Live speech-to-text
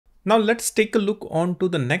Now let's take a look on to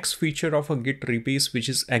the next feature of a Git rebase, which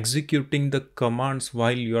is executing the commands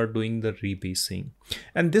while you are doing the rebasing.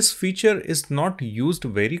 And this feature is not used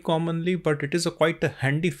very commonly, but it is quite a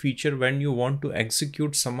handy feature when you want to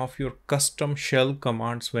execute some of your custom shell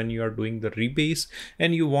commands when you are doing the rebase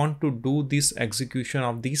and you want to do this execution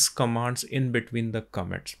of these commands in between the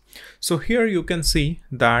commits. So here you can see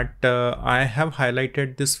that I have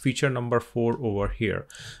highlighted this feature number 4 over here,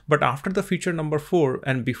 but after the feature number 4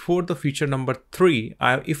 and before the feature number 3,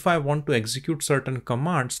 if I want to execute certain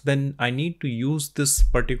commands, then I need to use this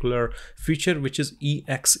particular feature, which is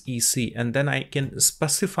exec, and then I can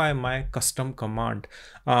specify my custom command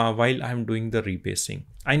while I'm doing the rebasing.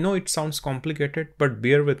 I know it sounds complicated, but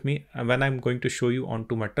bear with me. When I'm going to show you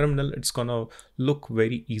onto my terminal, it's gonna look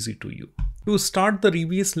very easy to you. To start the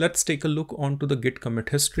rebase, let's take a look onto the git commit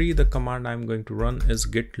history. The command I'm going to run is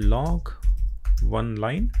git log one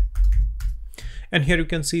line. And here you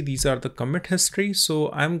can see these are the commit history.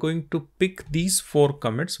 So I'm going to pick these 4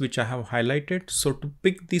 commits which I have highlighted. So to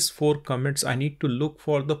pick these 4 commits, I need to look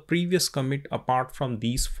for the previous commit apart from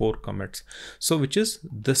these 4 commits. So which is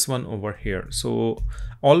this one over here. So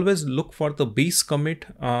always look for the base commit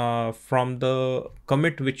from the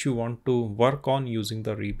commit which you want to work on using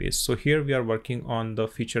the rebase. So here we are working on the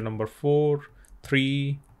feature number 4,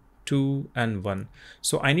 3, 2 and 1.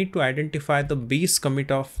 So I need to identify the base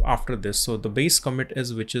commit of after this. So the base commit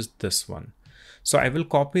is which is this one. So I will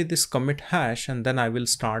copy this commit hash and then I will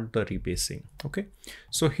start the rebasing. Okay,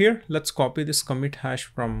 so here let's copy this commit hash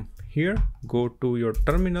from here. Go to your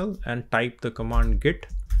terminal and type the command git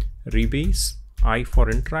rebase I for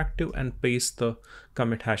interactive and paste the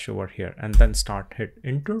commit hash over here and then hit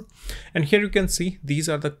enter. And here you can see these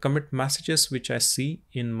are the commit messages which I see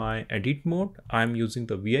in my edit mode. I'm using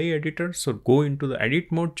the VI editor. So go into the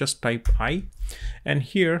edit mode, just type I, and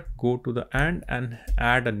here go to the and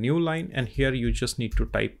add a new line. And here you just need to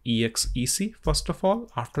type exec first of all.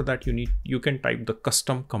 After that you can type the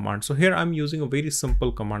custom command. So here I'm using a very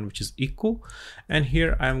simple command which is echo, and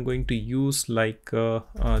here I'm going to use like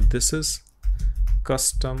this is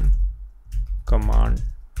custom command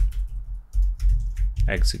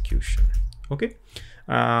execution. Okay,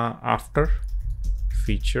 after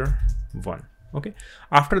feature 1. Okay,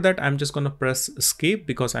 after that I'm just gonna press escape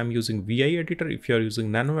because I'm using VI editor. If you're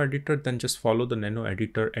using nano editor, then just follow the nano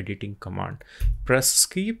editor editing command. Press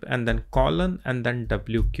escape and then colon and then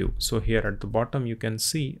WQ. So here at the bottom you can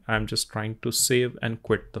see I'm just trying to save and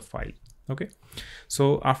quit the file. Okay,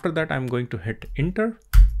 so after that I'm going to hit enter.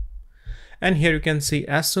 And here you can see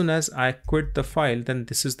as soon as I quit the file, then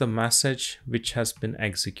this is the message which has been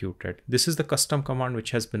executed. This is the custom command which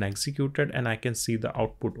has been executed, and I can see the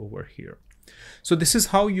output over here. So this is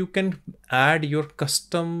how you can add your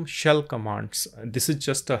custom shell commands. This is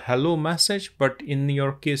just a hello message, but in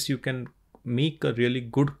your case, you can make a really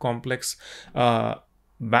good complex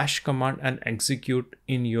bash command and execute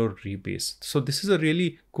in your rebase. So this is a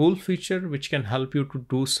really cool feature which can help you to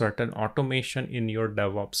do certain automation in your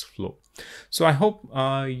DevOps flow. So I hope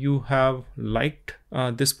you have liked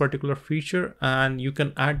this particular feature, and you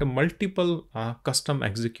can add multiple custom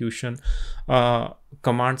execution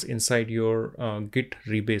commands inside your Git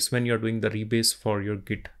rebase when you're doing the rebase for your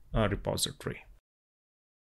Git repository.